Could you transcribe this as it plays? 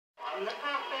from the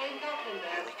pathway in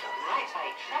Gatlinburg. Right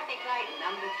side traffic light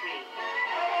number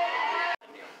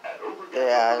 3.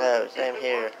 Yeah, I know. Same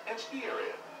here.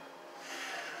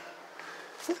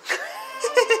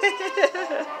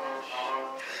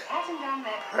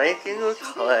 Pranking with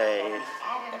clay.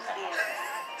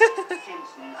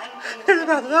 Here's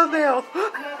my thumbnail.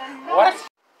 What?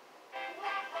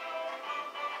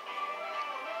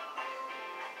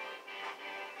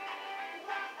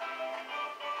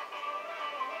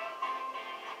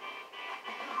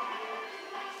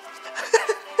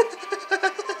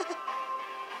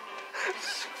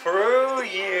 Screw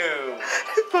you!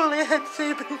 If only I had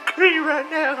shaving cream right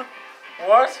now.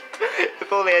 What?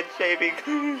 If only I had shaving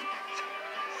cream.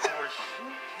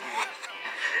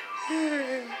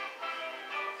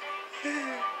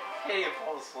 Hey, you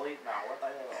fall asleep now. What the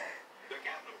hell? The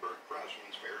Gatlinburg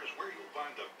Craftsman's Fair is where you'll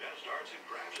find the best arts and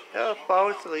crafts in the Oh, fall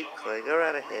asleep, Clay. Go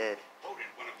right ahead.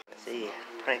 Let's see,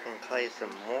 pranking Clay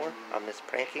some more on this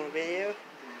pranking video.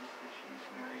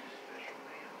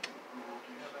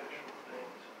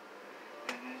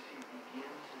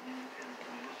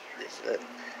 This look.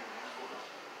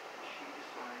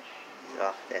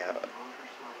 Soft out.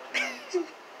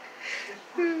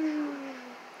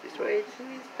 Just wait till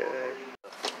he's done.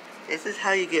 This is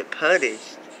how you get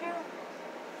punished.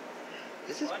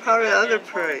 This is part of the other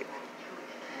prank.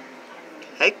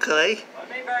 Hey Clay. Let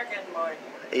me back in, boy.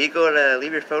 Are you going to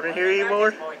leave your phone in here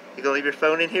anymore? You going to leave your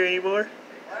phone in here anymore?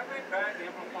 Let me back in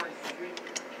before you shoot.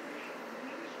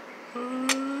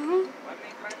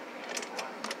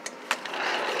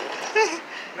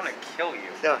 I'm gonna kill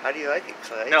you. So, how do you like it,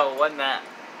 Clay? No, wasn't that.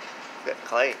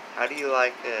 Clay, how do you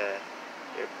like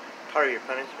part of your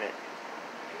punishment?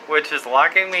 Which is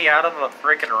locking me out of a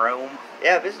freaking room.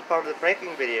 Yeah, this is part of the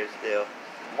pranking video still.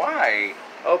 Why?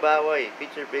 Oh, by the way,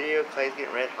 feature video, Clay's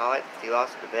getting red hot. He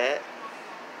lost the bet.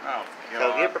 Oh, God.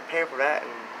 So get prepared for that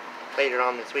and later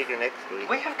on this week or next week.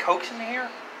 We have Cokes in here?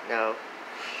 No.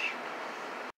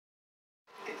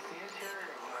 It's the interior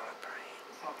of a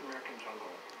South American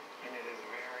jungle, and it is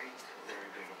very, very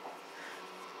beautiful.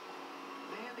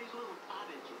 They had these little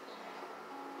cottages.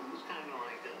 It was kind of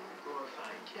like a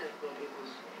glorified tent, but it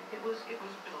was built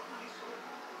nicely.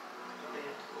 They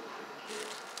had school for the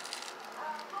kids.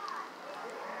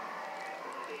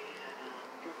 They had a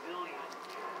pavilion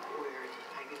where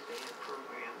I guess they had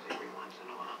programs every once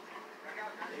in a while.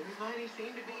 Everybody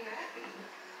seemed to be happy.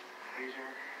 These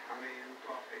are Hawaiian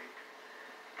coffee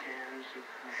cans of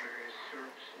various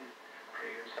syrups and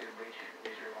crayons to bleach.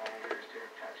 These are all various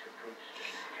different types of fruits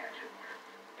and ketchup.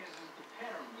 This is the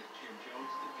pattern with Jim Jones.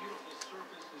 The beautiful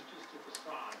surface is just a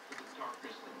facade for the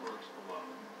darkness that lurks below.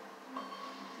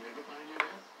 You ever find your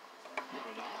death? Not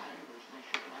at all. There's no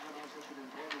shit lie about such an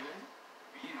important event.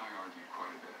 He and I argued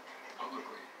quite a bit,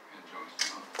 publicly, and Jones did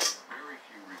not. Very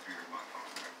few revered my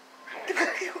father.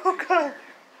 Oh, God.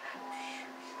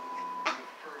 The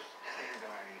first thing that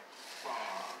I saw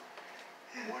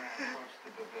when I approached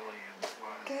the pavilion was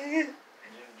Dang it.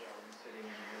 Jim Jones sitting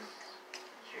in his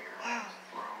chair on his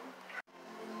throne.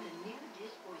 The new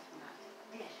dish voice must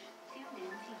dish tuned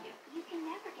into you. You can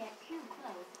never get too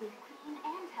close with clean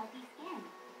and healthy skin.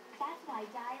 That's why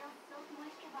Dial's Silk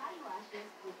Moisture Body Washes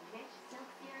with rich silk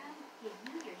serum give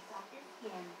you your softest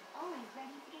skin. Always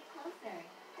ready to get closer.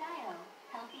 Dial.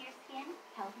 Healthier skin,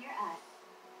 healthier us.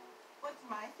 What's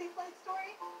my safe life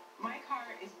story? My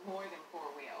car is more than 4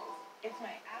 wheels. It's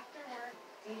my after-work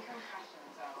decompression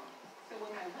zone. So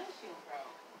when my windshield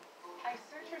broke, I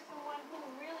searched for someone who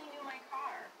really knew my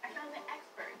car. I found the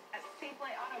experts at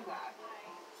Safelight Auto Glass.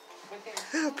 With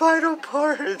their Final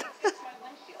part. fixed my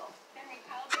windshield, then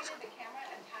recalibrated the camera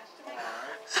attached to my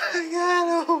car. I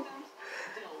got him.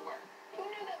 Still work. Who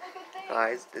knew that was a thing?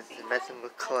 Guys, this is messing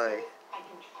with Clay. I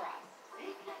can trust.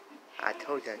 I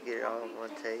told you I'd get it all in one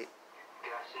take.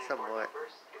 Somewhat.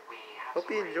 Hope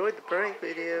you enjoyed the prank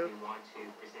video.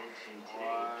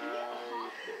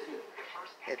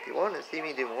 If you want to see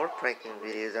me do more pranking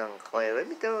videos on Clay, let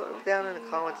me know down in the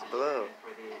comments below.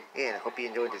 Again, I hope you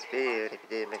enjoyed this video, and if you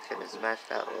did, make sure to smash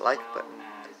that like button.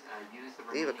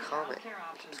 Leave a comment,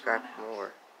 subscribe for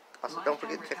more. Also, don't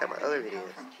forget to check out my other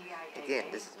videos. Again,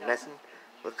 this is Messing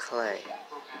with Clay.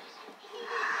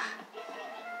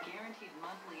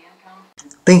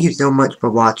 Thank you so much for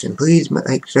watching. Please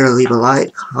make sure to leave a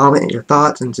like, comment your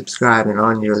thoughts, and subscribe. And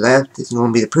on your left is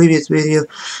going to be the previous video.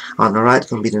 On the right is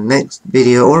going to be the next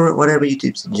video, or whatever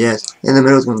YouTube suggests. In the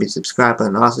middle is going to be the subscribe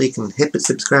button. Also, you can hit the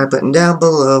subscribe button down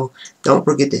below. Don't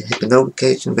forget to hit the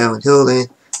notification bell. Until then,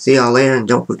 see y'all later, and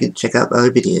don't forget to check out the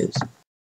other videos.